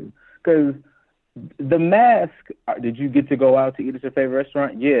affecting you? Because the mask, did you get to go out to eat at your favorite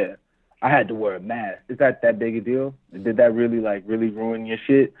restaurant? Yeah. I had to wear a mask. Is that big a deal? Did that really ruin your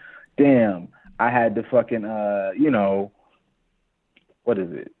shit? Damn. I had to fucking, you know, what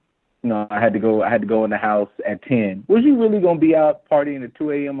is it? You know, I had to go in the house at 10. Was you really going to be out partying at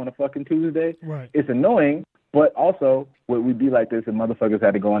 2 a.m. on a fucking Tuesday? Right. It's annoying, but also, would we be like this if motherfuckers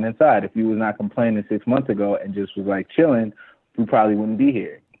had to go on inside? If you was not complaining 6 months ago and just was, like, chilling, we probably wouldn't be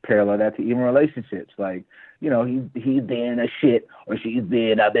here. Parallel that to even relationships. Like, you know, he's being a shit or she's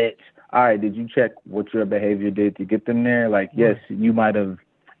being a bitch. All right, did you check what your behavior did to get them there? Like, yes, you might have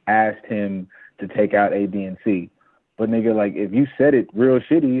asked him to take out A, B, and C. But, nigga, like, if you said it real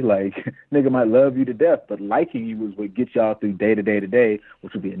shitty, like, nigga might love you to death, but liking you was what gets y'all through day to day to day,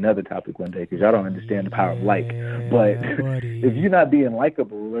 which would be another topic one day because y'all don't understand the power of like. But if you're not being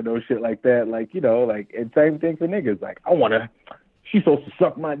likable or no shit like that, like, you know, like, and same thing for niggas. Like, she's supposed to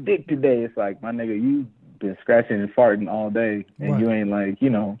suck my dick today. It's like, my nigga, you been scratching and farting all day, and you ain't like,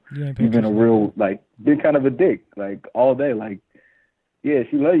 you've been a real, like, been kind of a dick, like, all day. Like, yeah,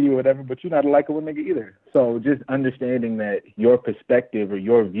 she love you or whatever, but you're not a likable nigga either. So just understanding that your perspective or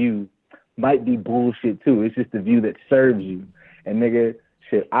your view might be bullshit too. It's just the view that serves you. And nigga,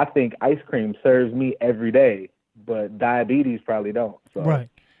 shit, I think ice cream serves me every day, but diabetes probably don't. So. Right.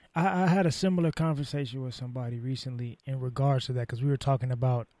 I had a similar conversation with somebody recently in regards to that, because we were talking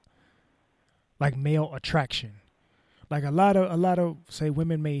about like male attraction. Like a lot of say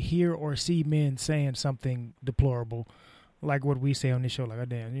women may hear or see men saying something deplorable, like what we say on this show, like, oh,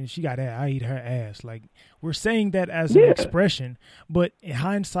 damn, she got ass, I eat her ass. Like, we're saying that as an expression, but in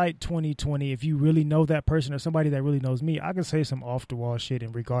hindsight 2020, if you really know that person or somebody that really knows me, I can say some off-the-wall shit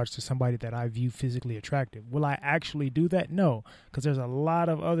in regards to somebody that I view physically attractive. Will I actually do that? No, because there's a lot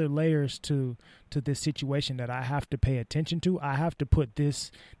of other layers to this situation that I have to pay attention to. I have to put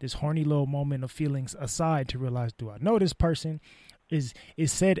this horny little moment of feelings aside to realize, do I know this person? Is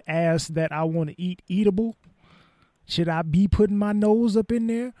said ass that I want to eat eatable? Should I be putting my nose up in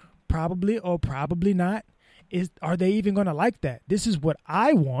there? Probably or probably not. Are they even going to like that? This is what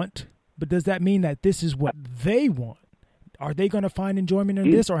I want, but does that mean that this is what they want? Are they going to find enjoyment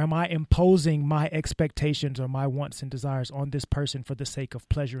in this, or am I imposing my expectations or my wants and desires on this person for the sake of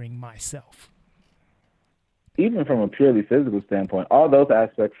pleasuring myself? Even from a purely physical standpoint, all those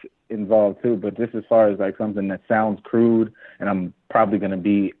aspects involved too, but just as far as like something that sounds crude, and I'm probably going to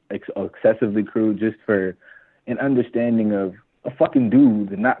be excessively crude just for an understanding of a fucking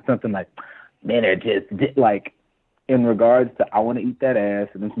dude, and not something like, men are just like, in regards to, I want to eat that ass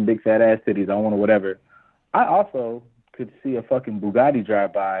and then some big fat ass titties, I want to whatever. I also could see a fucking Bugatti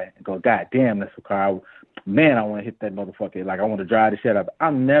drive by and go, God damn, that's a car. Man, I want to hit that motherfucker. Like, I want to drive the shit out of it.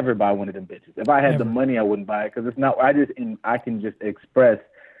 I'll never buy one of them bitches. If I had the money, I wouldn't buy it, because it's not, I can just express.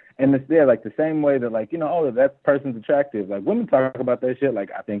 And it's there, like, the same way that, like, oh, that person's attractive. Like, women talk about that shit. Like,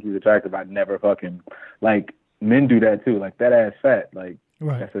 I think he's attractive. I'd never fucking, like, men do that too. Like, that ass fat. Like,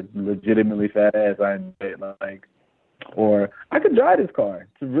 That's a legitimately fat ass. I enjoy it. Like, or I could drive this car.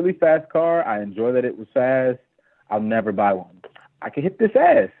 It's a really fast car. I enjoy that it was fast. I'll never buy one. I can hit this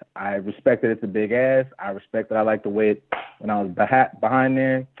ass. I respect that it's a big ass. I respect that I like the way it, when I was behind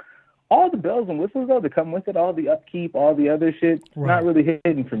there. All the bells and whistles, though, that come with it, all the upkeep, all the other shit, not really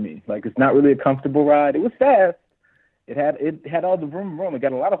hidden for me. Like, it's not really a comfortable ride. It was fast. It had all the vroom. It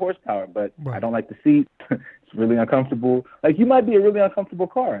got a lot of horsepower, but I don't like the seat. It's really uncomfortable. Like, you might be a really uncomfortable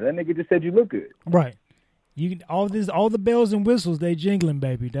car. That nigga just said you look good. Right. All the bells and whistles, they jingling,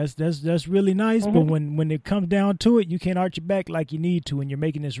 baby. That's really nice. Mm-hmm. But when it comes down to it, you can't arch your back like you need to, and you're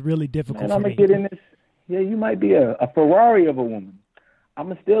making this really difficult for me. I'm gonna get in this. Yeah, you might be a Ferrari of a woman. I'm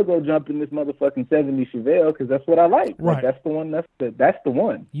gonna still go jump in this motherfucking 70 Chevelle, because that's what I like. Right. Like, that's the one. That's the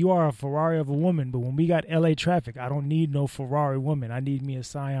one. You are a Ferrari of a woman, but when we got LA traffic, I don't need no Ferrari woman. I need me a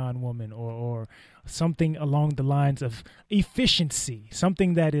Scion woman, or something along the lines of efficiency,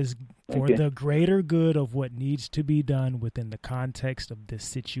 something that is for the greater good of what needs to be done within the context of this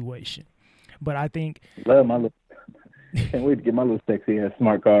situation. But I think love my little. Can't wait to get my little sexy ass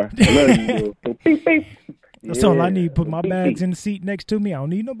smart car. I love you, little beep beep. That's all I need. Put my bags in the seat next to me. I don't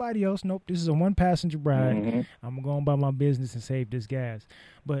need nobody else. Nope. This is a one-passenger ride. Mm-hmm. I'm going about my business and save this gas.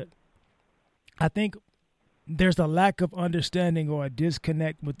 But I think there's a lack of understanding or a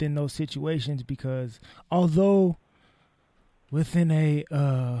disconnect within those situations, because although within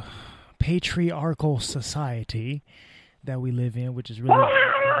a patriarchal society that we live in, which is really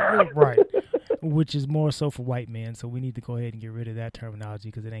right, which is more so for white men, so we need to go ahead and get rid of that terminology,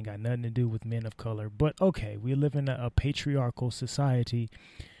 because it ain't got nothing to do with men of color. But okay, we live in a patriarchal society.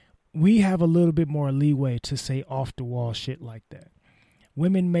 We have a little bit more leeway to say off the wall shit like that.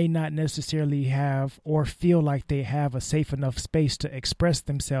 Women may not necessarily have or feel like they have a safe enough space to express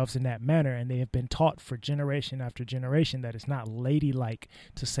themselves in that manner, and they have been taught for generation after generation that it's not ladylike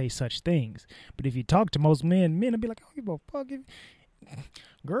to say such things. But if you talk to most men will be like, I don't give a fuck.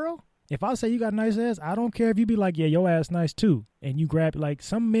 Girl, if I say you got a nice ass, I don't care if you be like, yeah, your ass nice too. And you grab, like,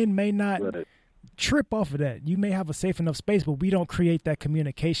 some men may not trip off of that. You may have a safe enough space, but we don't create that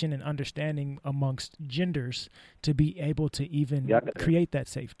communication and understanding amongst genders to be able to even create that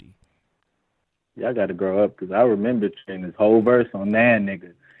safety. Y'all got to grow up, because I remember saying this whole verse on Nan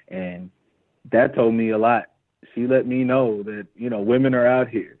nigga, and that told me a lot. She let me know that, women are out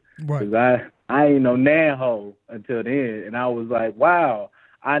here. Right. Because I ain't no Nan hoe until then, and I was like, wow,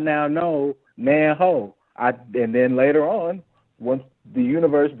 I now know Nan hoe. And then later on, once the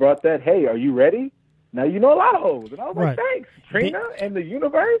universe brought that, hey, are you ready? Now you know a lot of hoes. And I was like, thanks, Trina and the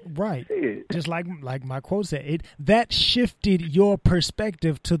universe. Right. Shit. Just like my quote said, that shifted your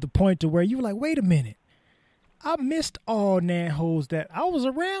perspective to the point to where you were like, wait a minute. I missed all nan hoes that I was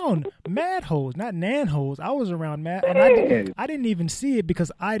around. Mad hoes, not nan hoes. I was around mad, and I didn't even see it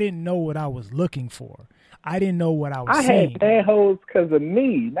because I didn't know what I was looking for. I didn't know what I was seeing. I had nan hoes because of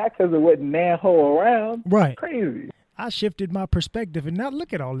me, not because of what nan ho around. Right. Crazy. I shifted my perspective, and now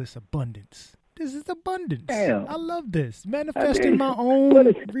look at all this abundance. This is abundance. Damn. I love this. Manifesting my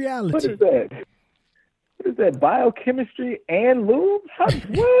own reality. What is that? What is that? Biochemistry and lube?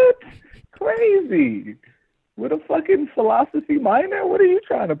 What? Crazy. With a fucking philosophy minor? What are you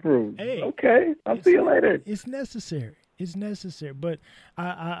trying to prove? Hey, okay, I'll see you later. It's necessary. It's necessary. But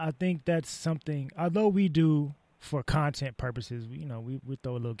I think that's something, although we do for content purposes, we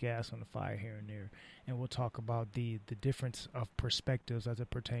throw a little gas on the fire here and there, and we'll talk about the difference of perspectives as it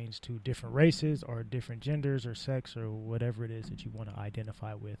pertains to different races or different genders or sex or whatever it is that you want to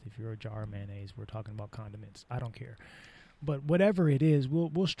identify with. If you're a jar of mayonnaise, we're talking about condiments. I don't care. But whatever it is,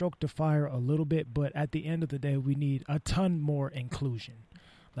 we'll stroke the fire a little bit, but at the end of the day, we need a ton more inclusion.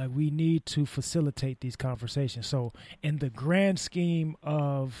 Like, we need to facilitate these conversations. So in the grand scheme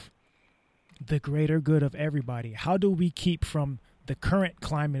of the greater good of everybody, how do we keep from the current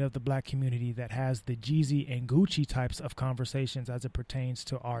climate of the black community that has the Jeezy and Gucci types of conversations as it pertains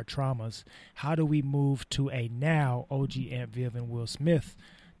to our traumas? How do we move to a now OG Aunt Viv and Will Smith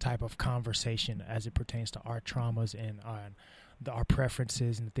type of conversation as it pertains to our traumas and our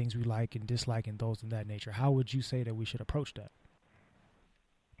preferences and the things we like and dislike and those of that nature? How would you say that we should approach that?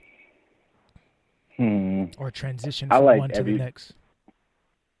 Or transition from one to the next?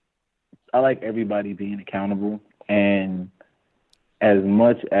 I like everybody being accountable, and as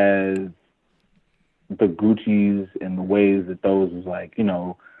much as the Gucci's and the ways that those was like,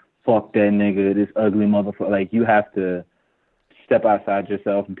 fuck that nigga, this ugly motherfucker, like, you have to step outside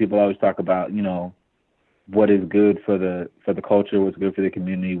yourself. And people always talk about, what is good for the culture, what's good for the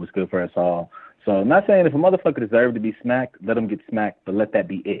community, what's good for us all. So I'm not saying if a motherfucker deserves to be smacked, let him get smacked, but let that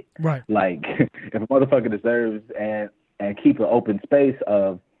be it. Right. Like, if a motherfucker deserves and keep an open space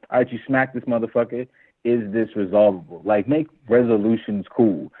of, all right, you smack this motherfucker, is this resolvable? Like, make resolutions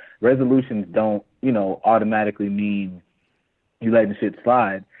cool. Resolutions don't, automatically mean you letting shit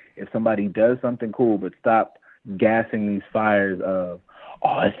slide. If somebody does something cool, but stop gassing these fires of,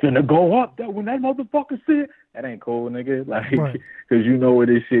 oh, it's gonna go up. That when that motherfucker said, that ain't cool, nigga. Like, because you know where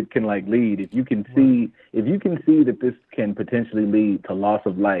this shit can like lead. If you can see, that this can potentially lead to loss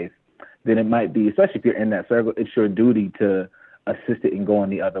of life, then it might be, especially if you're in that circle, it's your duty to assist it in going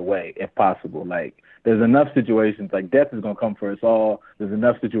the other way, if possible. Like, there's enough situations, like, death is gonna come for us all. There's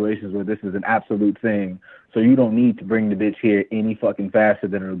enough situations where this is an absolute thing, so you don't need to bring the bitch here any fucking faster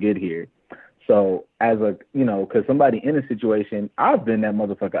than it'll get here. So as a, because somebody in a situation, I've been that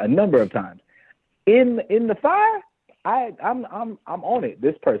motherfucker a number of times. In the fire, I'm on it,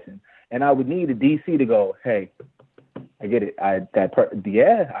 this person. And I would need a DC to go, hey, I get it. I'm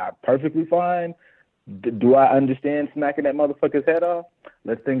perfectly fine. Do I understand smacking that motherfucker's head off?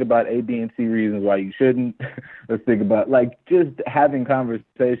 Let's think about A, B, and C reasons why you shouldn't. Let's think about, like, just having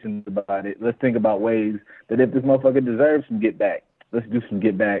conversations about it. Let's think about ways that if this motherfucker deserves some get back, let's do some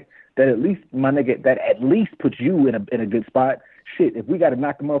get back. That at least, my nigga, that at least puts you in a good spot. Shit, if we got to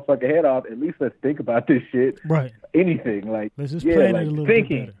knock the motherfucker head off, at least let's think about this shit. Right. Anything. Like, let's just plan it a little bit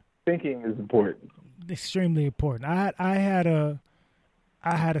better. Thinking is important. Extremely important. I had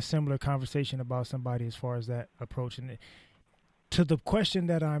a similar conversation about somebody as far as that approach. And to the question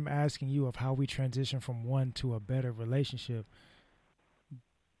that I'm asking you of how we transition from one to a better relationship,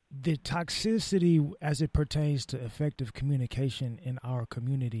 the toxicity as it pertains to effective communication in our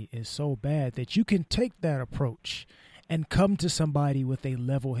community is so bad that you can take that approach and come to somebody with a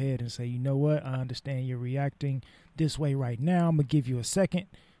level head and say, you know what, I understand you're reacting this way right now. I'm going to give you a second,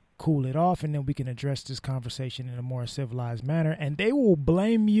 cool it off, and then we can address this conversation in a more civilized manner. And they will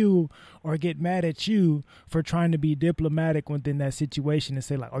blame you or get mad at you for trying to be diplomatic within that situation and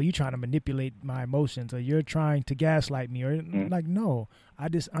say, like, oh, you're trying to manipulate my emotions, or you're trying to gaslight me, or like, no, I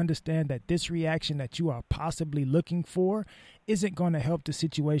just understand that this reaction that you are possibly looking for isn't going to help the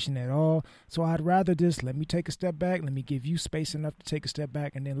situation at all. So I'd rather just let me take a step back. Let me give you space enough to take a step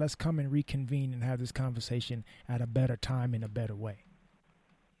back, and then let's come and reconvene and have this conversation at a better time in a better way.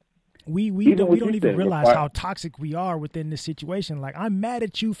 We don't even realize how toxic we are within this situation. Like, I'm mad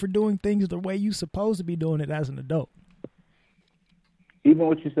at you for doing things the way you supposed to be doing it as an adult. Even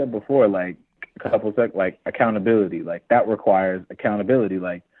what you said before, like a couple seconds, like accountability, like that requires accountability.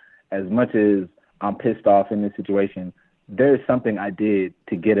 Like, as much as I'm pissed off in this situation, there's something I did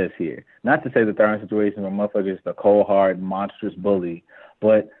to get us here. Not to say that there aren't situations where motherfuckers are the cold, hard, monstrous bully,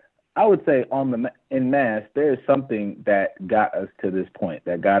 but I would say in mass, there is something that got us to this point,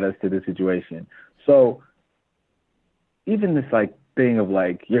 that got us to this situation. So even this like thing of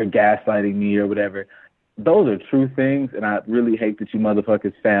like you're gaslighting me or whatever, those are true things, and I really hate that you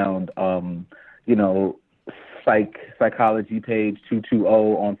motherfuckers found you know, psychology page 220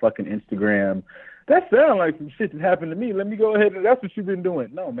 on fucking Instagram. That sounds like some shit that happened to me. Let me go ahead and that's what you've been doing.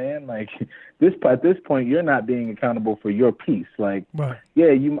 No, man, like at this point you're not being accountable for your piece. Like, right.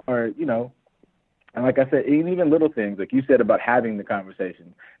 Yeah, you are, you know. And like I said, even little things, like you said about having the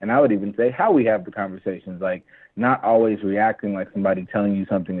conversation, and I would even say how we have the conversations, like not always reacting like somebody telling you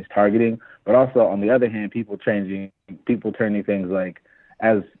something is targeting, but also on the other hand, people turning things like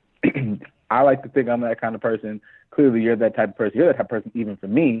as I like to think I'm that kind of person. Clearly, you're that type of person. You're that type of person even for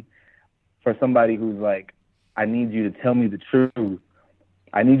me, for somebody who's like, I need you to tell me the truth.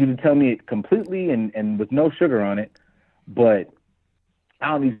 I need you to tell me it completely and with no sugar on it, but I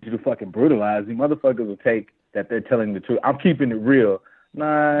don't need you to fucking brutalize me. Motherfuckers will take that they're telling the truth. I'm keeping it real.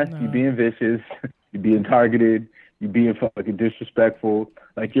 Nah. You're being vicious. You're being targeted. You're being fucking disrespectful.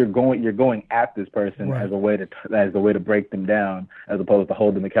 Like you're going at this person right. as a way to break them down, as opposed to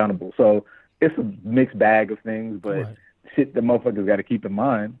hold them accountable. So it's a mixed bag of things, but right. shit the motherfuckers got to keep in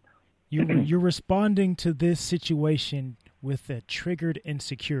mind. You're responding to this situation with a triggered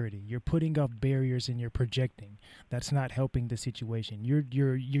insecurity. You're putting up barriers and you're projecting. That's not helping the situation.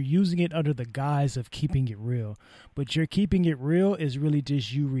 You're using it under the guise of keeping it real, but your keeping it real is really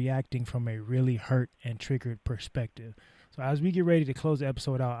just you reacting from a really hurt and triggered perspective. So as we get ready to close the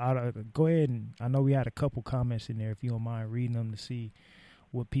episode out, go ahead, and I know we had a couple comments in there. If you don't mind reading them to see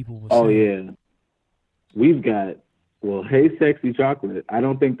what people were saying. Oh yeah, we've got. Well, hey, sexy chocolate. I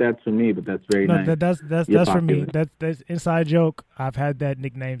don't think that's for me, but that's very nice. That's for me. That's inside joke. I've had that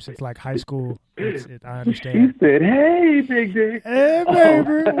nickname since like high school. I understand. She said, "Hey, big dick." Hey,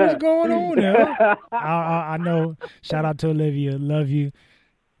 baby, what's going on there? I know. Shout out to Olivia. Love you.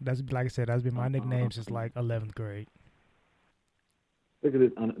 That's like I said. That's been my nickname since like 11th grade. Look at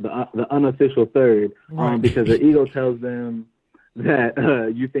this, the unofficial third, right. Because their ego tells them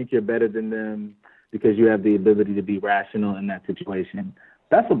that you think you're better than them, because you have the ability to be rational in that situation.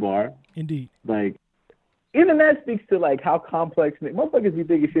 That's a bar. Indeed. Like, even that speaks to, like, how complex motherfuckers be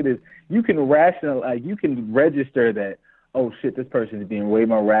thinking shit is. You can you can register that, oh, shit, this person is being way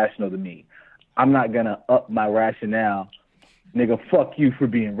more rational than me. I'm not going to up my rationale. Nigga, fuck you for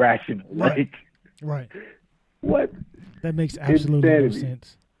being rational. Right. Like, right. What? That makes absolutely no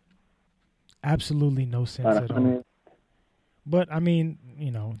sense. Absolutely no sense at all. But, I mean,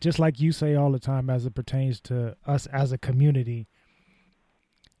 you know, just like you say all the time as it pertains to us as a community,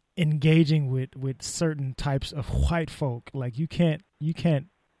 engaging with certain types of white folk, like you can't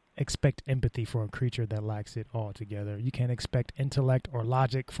expect empathy for a creature that lacks it all together. You can't expect intellect or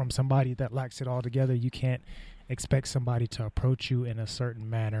logic from somebody that lacks it all together. You can't expect somebody to approach you in a certain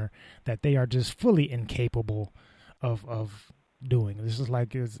manner that they are just fully incapable of doing. This is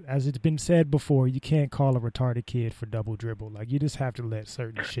like, as it's been said before, you can't call a retarded kid for double dribble. Like, you just have to let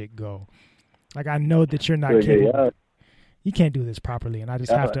certain shit go. Like, I know that you're not capable. Yeah. You can't do this properly, and I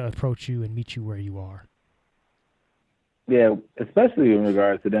just have to approach you and meet you where you are. Yeah, especially in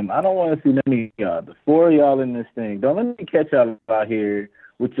regards to them. I don't want to see none of y'all. The four of y'all in this thing. Don't let me catch y'all out here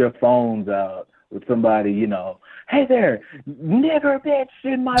with your phones out with somebody, you know, hey there, nigger bitch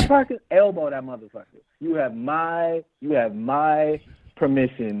in my parking. Elbow that motherfucker. You have my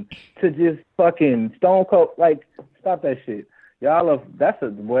permission to just fucking stone cold, like, stop that shit. Y'all that's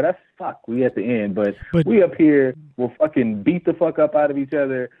fuck. We at the end, but we up here will fucking beat the fuck up out of each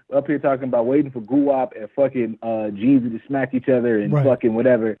other. Up here talking about waiting for Guwap and fucking Jeezy to smack each other and fucking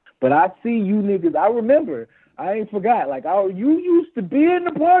whatever. But I see you niggas. I remember. I ain't forgot. Like, you used to be in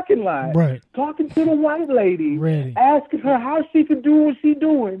the parking lot, talking to the white lady, asking her how she could do what she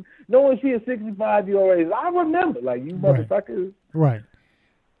doing, knowing she a 65-year-old age. I remember, like, you motherfuckers. Right.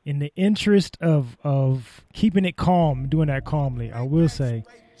 In the interest of keeping it calm, doing that calmly, I will say,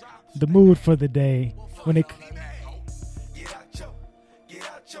 the mood for the day when it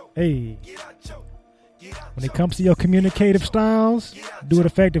comes to your communicative styles, do it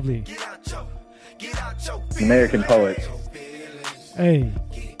effectively. American poet. Hey.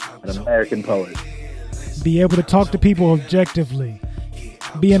 An American poet. Be able to talk to people objectively.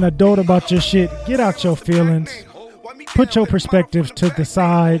 Be an adult about your shit. Get out your feelings. Put your perspectives to the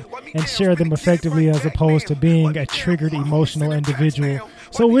side and share them effectively, as opposed to being a triggered emotional individual.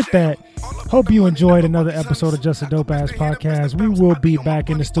 So with that, hope you enjoyed another episode of Just a Dope Ass Podcast. We will be back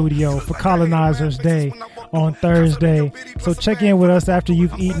in the studio for Colonizers Day on Thursday. So check in with us after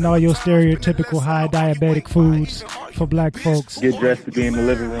you've eaten all your stereotypical high diabetic foods. for black folks. Get dressed to be in the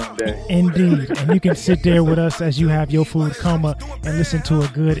living room day. Indeed. And you can sit there with us as you have your food coma and listen to a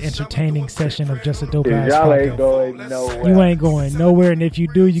good, entertaining session of Just a Dope Ass Y'all ain't Podcast. going nowhere. You ain't going nowhere, and if you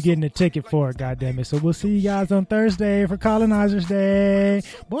do, you're getting a ticket for it, goddammit. So we'll see you guys on Thursday for Colonizers Day.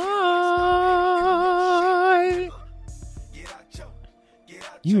 Bye!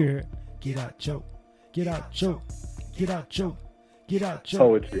 You hear it. Get out, choke. Get out, choke. Get out, choke. Get out, choke.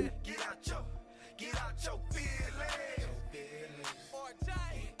 Poetry.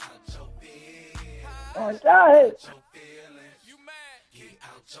 Oh, God.